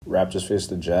Raptors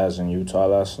faced the Jazz in Utah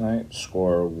last night.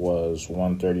 Score was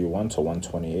 131 to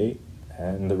 128,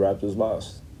 and the Raptors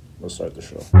lost. Let's start the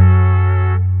show.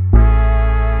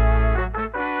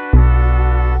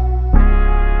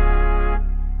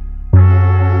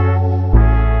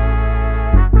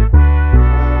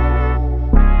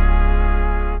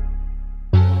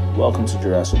 Welcome to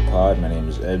Jurassic Pod. My name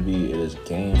is Ebby. It is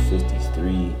game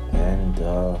 53, and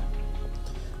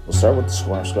we'll start with the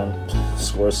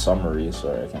score summary.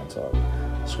 Sorry, I can't talk.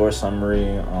 Score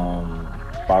summary,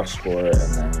 box score, and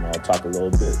then I'll talk a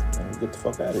little bit and we'll get the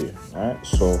fuck out of here. All right.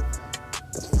 So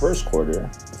the first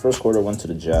quarter went to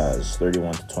the Jazz,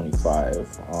 31 to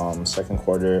 25. Second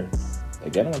quarter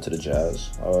again went to the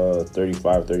Jazz,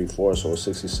 35-34, so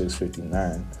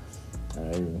 66-59.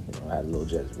 I had little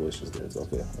jazzy voices there. It's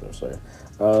okay. Whatever, sorry.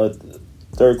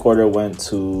 Third quarter went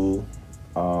to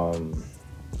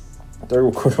the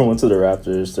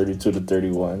Raptors, 32 to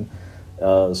 31.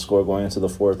 Score going into the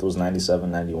fourth was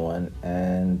 97-91,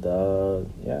 and so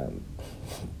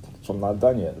I'm not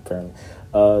done yet. Apparently,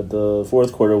 the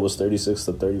fourth quarter was 36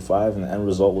 to 35, and the end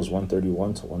result was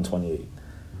 131 to 128.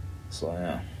 So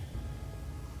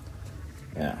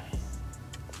yeah.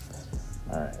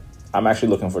 All right. I'm actually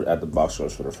looking at the box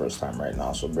scores for the first time right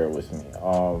now, so bear with me.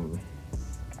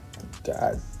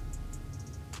 God.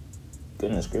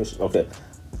 Goodness gracious. Okay.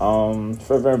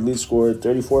 Fred VanVleet scored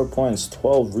 34 points,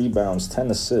 12 rebounds,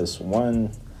 10 assists,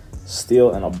 1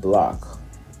 steal, and a block.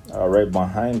 Right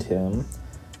behind him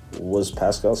was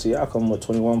Pascal Siakam with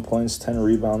 21 points, 10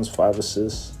 rebounds, 5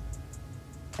 assists.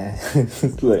 And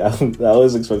I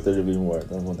always expect there to be more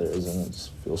than when there isn't. It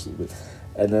just feels stupid.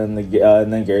 And then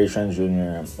Gary Trent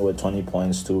Jr. with 20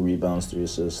 points, 2 rebounds, 3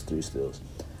 assists, 3 steals.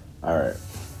 All right.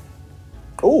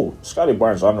 Oh, Scotty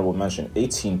Barnes, honorable mention,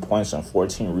 18 points and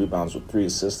 14 rebounds with 3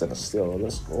 assists and a steal.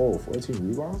 Let's go. 14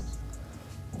 rebounds?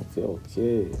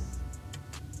 Okay.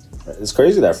 It's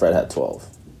crazy that Fred had 12.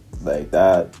 Like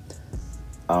that.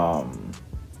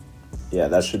 Yeah,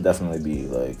 that should definitely be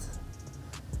like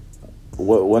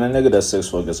when a nigga that's 6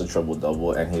 foot gets a triple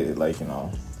double and he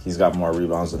he's got more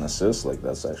rebounds than assists. Like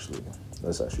that's actually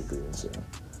pretty insane.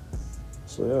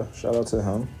 So yeah, shout out to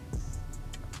him.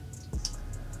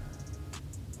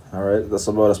 All right, that's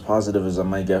about as positive as I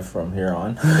might get from here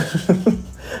on.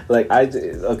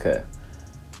 Okay.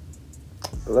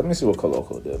 Let me see what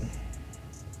Koloko did.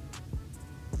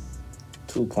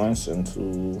 2 points and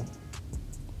two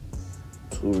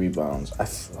rebounds.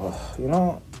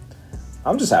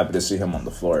 I'm just happy to see him on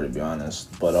the floor, to be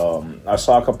honest. But I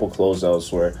saw a couple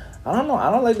closeouts where I don't know.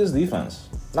 I don't like this defense.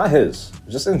 Not his,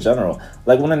 just in general.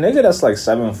 Like when a nigga that's like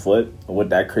 7 foot with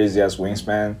that crazy ass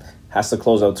wingspan has to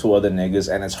close out 2 other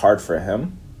niggas and it's hard for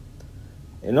him.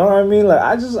 You know what I mean? Like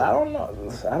I don't know.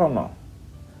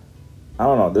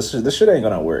 This shit ain't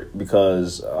gonna work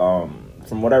because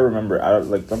from what I remember, I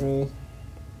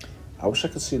wish I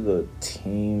could see the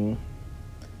team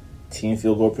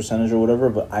field goal percentage or whatever,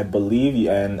 but I believe,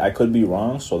 and I could be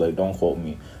wrong, so don't quote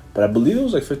me, but I believe it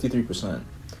was 53%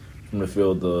 from the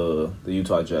field the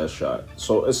Utah Jazz shot.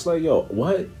 So it's like, yo,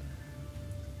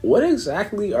 what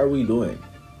exactly are we doing?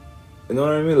 You know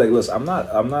what I mean? Like, listen, I'm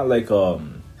not like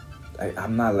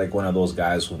one of those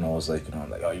guys who knows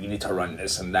oh, you need to run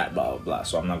this and that, blah blah blah.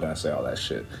 So I'm not gonna say all that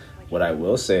shit. What I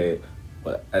will say,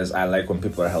 but as I like when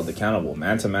people are held accountable,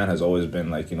 man to man has always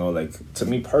been to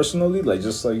me personally,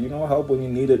 help when you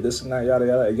need it, this and that, yada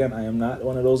yada. Again, I am not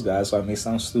one of those guys, so I may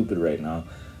sound stupid right now,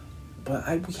 but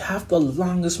we have the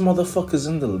longest motherfuckers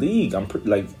in the league. I'm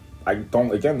pretty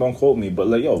don't quote me, but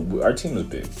our team is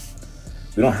big.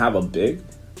 We don't have a big,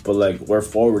 but we're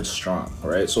forward strong,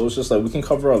 right? So it's just we can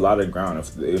cover a lot of ground.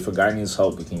 If a guy needs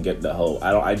help, we can get the help.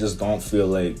 I just don't feel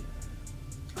like.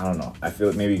 I don't know. I feel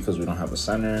like maybe because we don't have a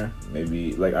center,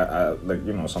 maybe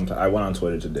sometimes I went on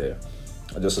Twitter today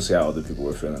just to see how other people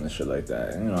were feeling and shit like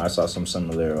that. And I saw some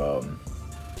similar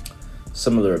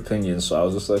opinions, so I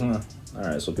was just like, all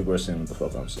right, so people are seeing what the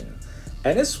fuck I'm seeing.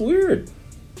 And it's weird.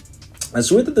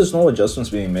 It's weird that there's no adjustments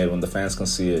being made when the fans can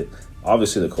see it.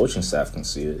 Obviously the coaching staff can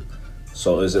see it.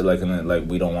 So is it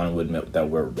we don't want to admit that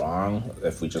we're wrong?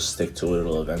 If we just stick to it,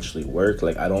 it'll eventually work.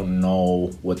 I don't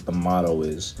know what the motto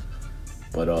is.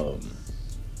 But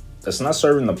it's not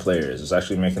serving the players. It's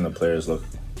actually making the players look.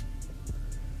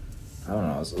 I don't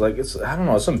know.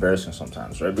 It's embarrassing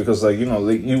sometimes, right? Because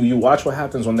you watch what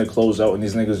happens when they close out and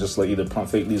these niggas just either pump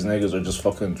fake these niggas or just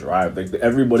fucking drive.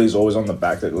 Everybody's always on the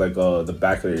back the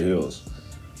back of their heels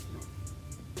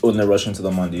when they're rushing to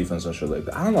them on defense and shit like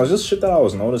that. I don't know. It's just shit that I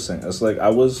was noticing. It's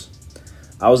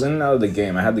I was in and out of the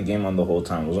game. I had the game on the whole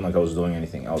time. It wasn't like I was doing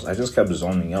anything else. I just kept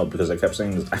zoning out because I kept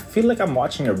saying this. I feel like I'm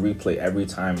watching a replay every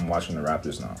time I'm watching the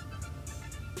Raptors now.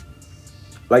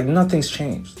 like nothing's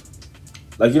changed.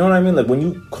 Like, you know what I mean? Like, when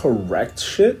you correct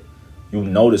shit, you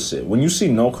notice it. When you see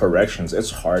no corrections,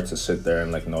 it's hard to sit there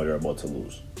and, like, know you're about to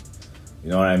lose. You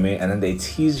know what I mean? And then they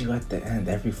tease you at the end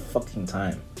every fucking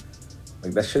time.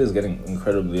 Like, that shit is getting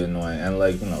incredibly annoying. And,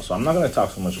 like, you know, so I'm not going to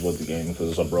talk so much about the game because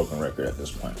it's a broken record at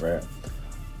this point, right?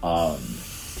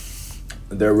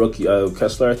 Their rookie,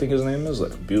 Kessler, I think his name is,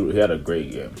 like, beautiful. He had a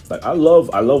great game. Like, I love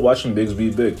watching Bigs be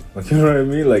big. Like, you know what I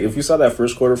mean? Like, if you saw that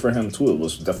first quarter for him, too, it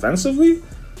was defensively.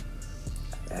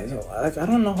 Like, I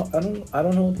don't know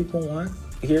what people want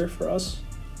here for us.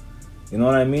 You know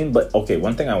what I mean? But, okay,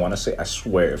 one thing I want to say, I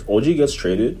swear, if OG gets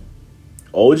traded,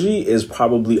 OG is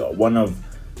probably one of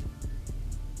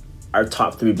our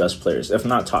top 3 best players, if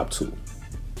not top 2.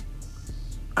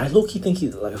 I low-key think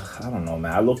he's, like, I don't know,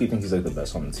 man. I low-key think he's, like, the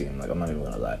best on the team. Like, I'm not even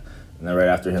gonna lie. And then right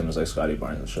after him is, like, Scotty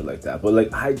Barnes and shit like that. But,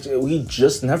 like, he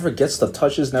just never gets the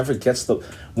touches, never gets the...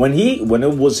 When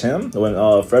it was him,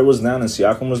 when Fred was down and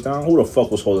Siakam was down, who the fuck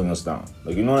was holding us down?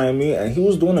 Like, you know what I mean? And he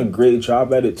was doing a great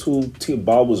job at it, too.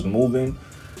 T-Ball was moving.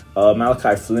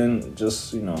 Malachi Flynn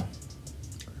just, you know...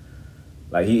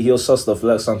 Like, he'll suss the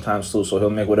flex sometimes, too, so he'll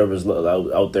make whatever's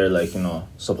out there, like, you know,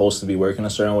 supposed to be working a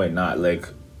certain way. Not, like,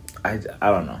 I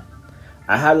don't know.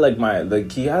 I had,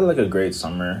 like, he had, like, a great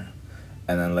summer,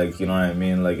 and then, like, you know what I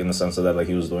mean? Like, in the sense of that, like,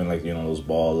 he was doing, like, you know, those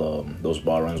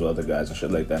ball runs with other guys and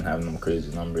shit like that, and having them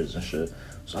crazy numbers and shit.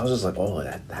 So I was just like, oh,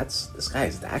 this guy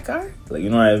is that guy? Like, you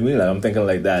know what I mean? Like, I'm thinking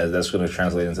like that's going to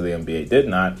translate into the NBA. Did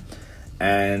not.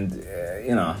 And,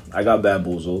 you know, I got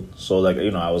bamboozled. So, like,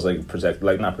 you know, I was, like,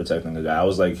 not protecting the guy. I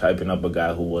was, like, hyping up a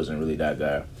guy who wasn't really that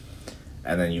guy.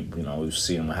 And then, you know, we've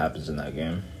seen what happens in that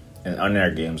game. And on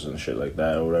their games and shit like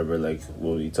that or whatever. Like,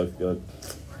 well, he took, I don't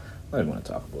even want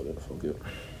to talk about it. Fuck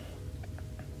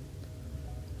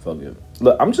it.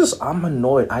 Look, I'm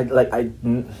annoyed.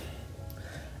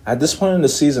 At this point in the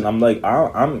season, I'm like,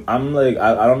 I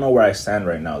don't know where I stand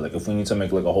right now. Like, if we need to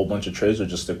make, like, a whole bunch of trades or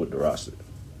just stick with the roster.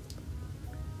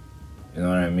 You know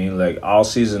what I mean? Like, all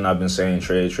season I've been saying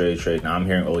trade. Now I'm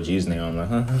hearing OG's name. I'm like,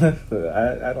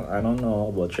 I don't know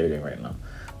about trading right now.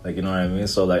 Like, you know what I mean?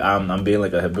 So, like, I'm being,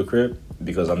 like, a hypocrite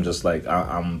because I'm just, like,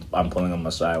 I'm pulling on my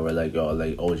side where, like, yo,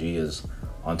 like, OG is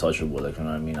untouchable. Like, you know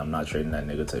what I mean? I'm not trading that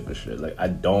nigga type of shit. Like, I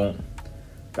don't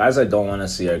want to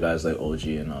see are guys like OG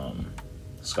and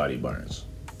Scotty Barnes.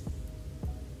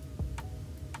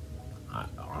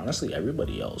 Honestly,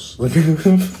 everybody else.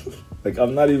 Like,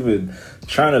 I'm not even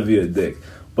trying to be a dick.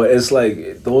 But it's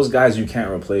like, those guys you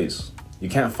can't replace. You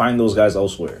can't find those guys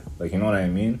elsewhere. Like, you know what I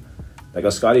mean? Like,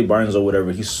 a Scotty Barnes or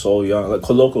whatever, he's so young. Like,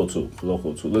 Koloko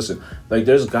too. Listen, like,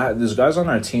 there's guys on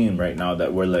our team right now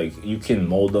that were, like, you can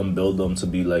mold them, build them to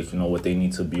be, like, you know, what they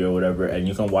need to be or whatever. And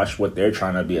you can watch what they're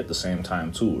trying to be at the same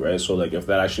time, too, right? So, like, if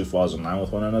that actually falls in line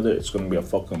with one another, it's going to be a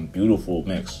fucking beautiful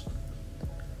mix.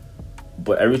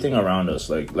 But everything around us,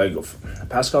 like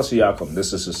Pascal Siakam,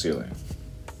 this is his ceiling.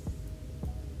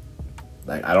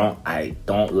 Like, I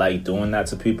don't like doing that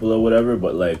to people or whatever,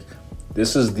 but, like,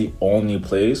 this is the only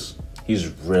place he's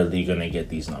really gonna get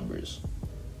these numbers.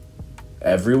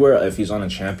 Everywhere, if he's on a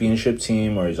championship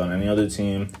team or he's on any other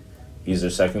team, he's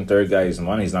their second, third guy. He's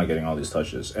not getting all these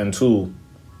touches. And 2,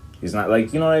 he's not,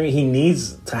 like, you know what I mean? He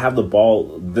needs to have the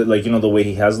ball, like, you know, the way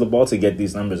he has the ball to get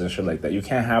these numbers and shit like that. You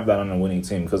can't have that on a winning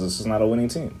team because this is not a winning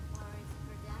team.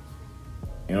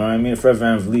 You know what I mean? Fred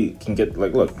VanVleet can get,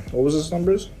 like, look, what was his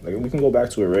numbers? Like, we can go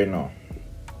back to it right now.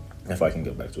 If I can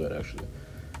get back to it, actually.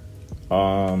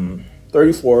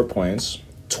 34 points,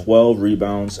 12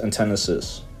 rebounds, and 10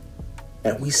 assists.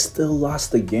 And we still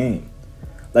lost the game.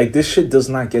 Like, this shit does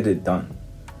not get it done.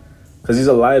 Because he's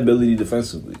a liability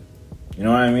defensively. You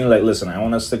know what I mean? Like, listen, I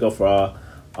want to stick up for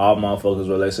all motherfuckers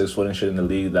who are, like, 6 foot and shit in the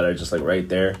league that are just, like, right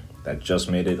there. That just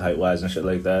made it height-wise and shit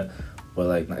like that. But,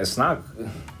 like, it's not...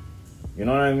 You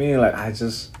know what I mean? Like, I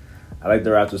like the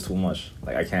Raptors too much.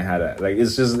 Like, I can't have that. Like,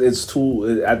 it's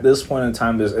too... At this point in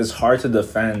time, it's hard to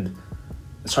defend...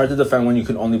 It's hard to defend when you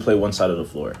can only play one side of the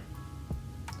floor.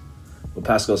 But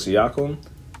Pascal Siakam,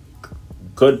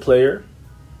 good player.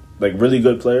 Like, really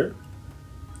good player.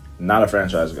 Not a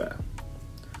franchise guy.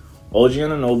 OG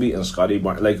Anunoby and Scotty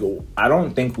Barnes. Like, I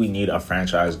don't think we need a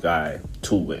franchise guy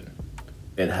to win.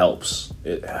 It helps.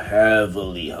 It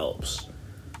heavily helps.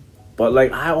 But,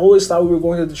 like, I always thought we were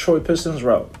going the Detroit Pistons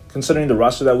route. Considering the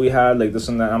roster that we had, like, this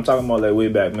and that. I'm talking about, like, way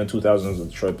back, mid-2000s, the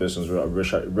Detroit Pistons.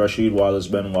 Rasheed Wallace,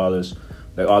 Ben Wallace,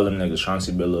 like, all them niggas.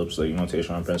 Chauncey Billups, like, you know,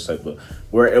 Tayshaun Prince type of...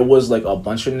 Where it was, like, a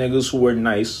bunch of niggas who were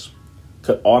nice,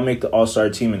 could all make the All-Star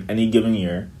team in any given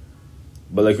year.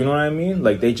 But, like, you know what I mean?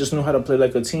 Like, they just knew how to play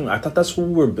like a team. I thought that's what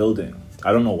we were building.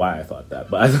 I don't know why I thought that.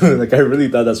 But, I really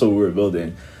thought that's what we were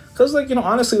building. Because, like, you know,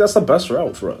 honestly, that's the best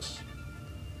route for us.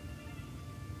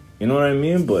 You know what I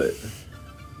mean? But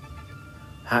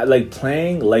like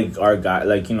playing like our guy,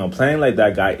 like, you know, playing like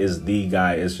that guy is the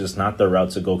guy is just not the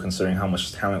route to go, considering how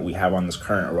much talent we have on this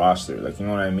current roster. Like, you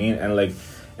know what I mean? And like,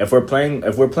 if we're playing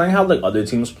how like other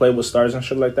teams play with stars and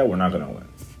shit like that, we're not gonna win.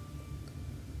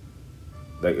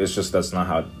 Like, it's just that's not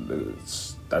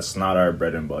our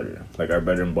bread and butter. Like, our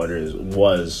bread and butter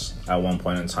was at one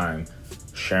point in time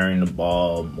sharing the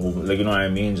ball, moving, like, you know what I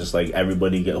mean? Just like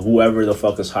everybody whoever the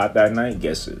fuck is hot that night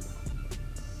gets it.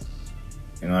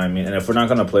 You know what I mean? And if we're not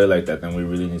gonna play like that, then we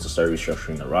really need to start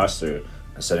restructuring the roster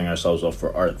and setting ourselves up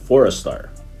for a star.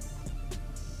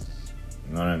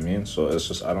 You know what I mean? So it's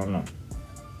just, I don't know.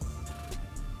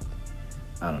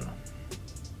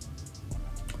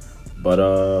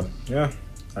 But yeah.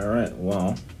 All right.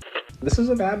 Well, this is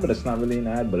an ad, but it's not really an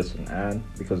ad, but it's an ad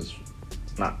because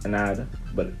it's not an ad.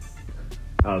 But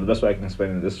I don't know, the best way I can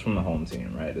explain it. This is from the home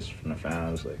team, right? This is from the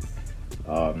fans. Like,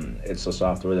 it's a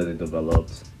software that they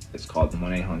developed. It's called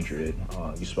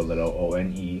 1-800. You spell it out ONE,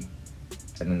 and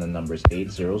then the number's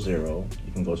 800. You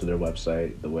can go to their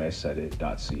website, the way I said it,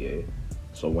 .ca.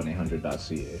 So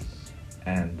 1-800.ca,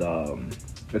 and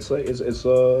it's an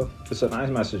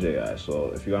iMessage AI.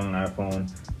 So if you got an iPhone,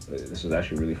 this is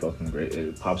actually really fucking great.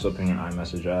 It pops up in your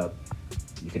iMessage app.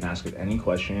 You can ask it any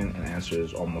question and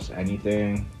answers almost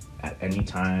anything at any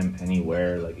time,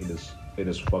 anywhere. Like, it's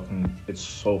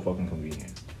so fucking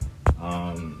convenient.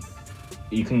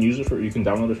 You can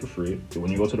download it for free.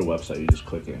 When you go to the website, you just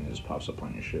click it and it just pops up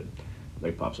on your shit.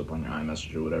 Like, pops up on your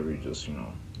iMessage or whatever. You just, you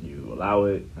know, you allow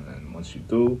it, and then once you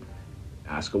do,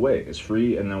 ask away. It's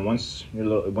free, and then once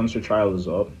your trial is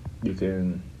up, you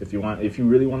can, if you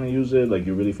really want to use it, like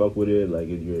you really fuck with it, like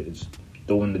it's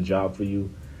doing the job for you.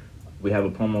 We have a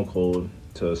promo code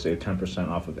to save 10%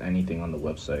 off of anything on the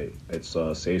website. It's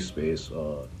Safe Space,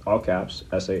 all caps,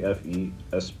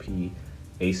 SAFESPACE.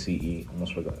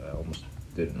 Almost forgot. I almost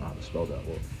didn't know how to spell that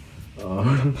well.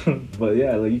 But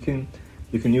yeah, like you can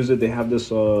use it. They have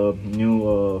this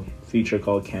new feature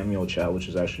called Cameo Chat, which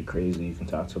is actually crazy. You can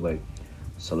talk to like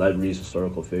celebrities,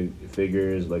 historical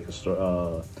figures, like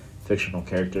fictional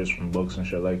characters from books and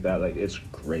shit like that. Like, it's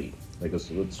great. Like, it's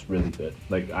really good.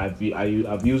 Like, I've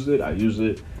used it. I use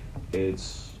it. It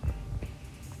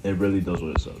really does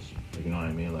what it says. Like, you know what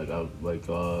I mean? Like,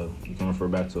 you can refer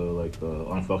back to like the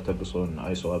Unfucked episode and the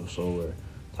ISO episode where I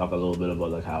talk a little bit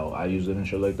about like how I use it and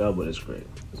shit like that. But it's great.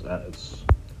 It's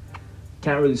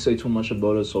can't really say too much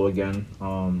about it. So again,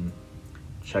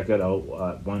 check it out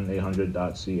at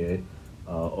 1-800.ca.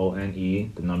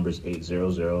 ONE, the number's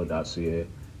 800.ca,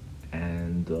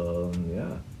 and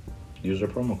yeah, use our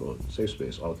promo code Safe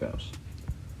Space, all caps.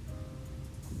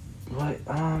 But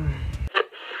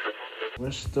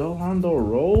we're still on the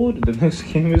road. The next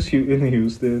game is in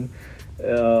Houston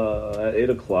at 8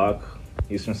 o'clock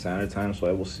Eastern Standard Time. So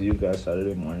I will see you guys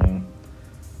Saturday morning.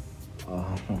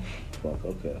 Fuck.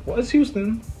 Okay. Well, it's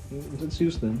Houston. It's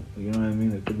Houston. You know what I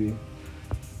mean? It could be.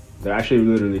 There actually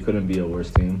literally couldn't be a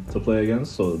worse team to play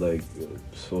against, so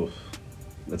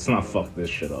let's not fuck this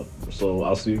shit up. So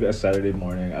I'll see you guys Saturday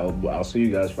morning. I'll see you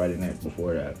guys Friday night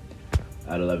before that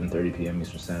at 11:30 p.m.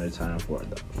 Eastern Standard Time for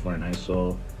an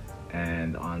ISO,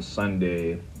 and on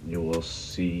Sunday you will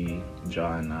see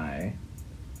Ja and I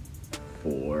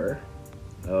for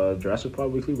Jurassic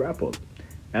Pod weekly wrap up,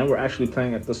 and we're actually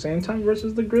playing at the same time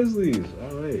versus the Grizzlies.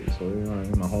 All right, so you know what I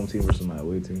mean, my home team versus my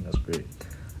away team. That's great.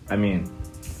 I mean,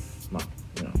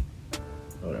 you know,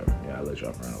 whatever. Yeah, I let you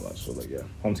off around a lot. So, like, yeah,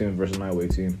 home team versus my away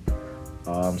team.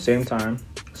 Same time,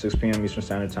 6 p.m. Eastern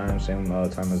Standard Time, same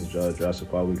time as the Jurassic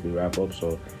Pod weekly wrap up.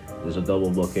 So there's a double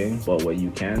booking. But what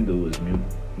you can do is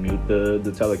mute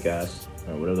the telecast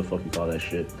or whatever the fuck you call that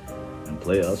shit, and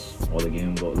play us while the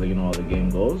game goes. Like, you know, while the game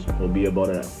goes, it'll be about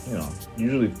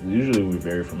usually we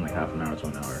vary from like half an hour to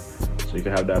an hour. So you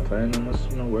can have that plan, and once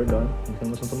we're done, you can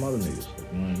listen to some other niggas. Like,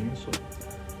 you know what I mean? So.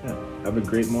 Yeah, have a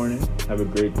great morning. Have a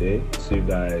great day. See you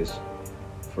guys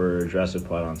for Jurassic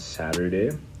Pod on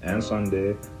Saturday and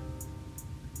Sunday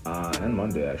and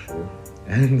Monday, actually.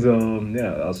 And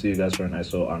yeah, I'll see you guys for an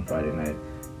ISO on Friday night,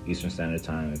 Eastern Standard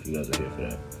Time, if you guys are here for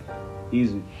that.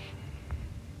 Easy.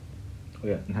 Oh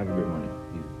yeah, and have a great morning.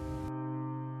 Easy.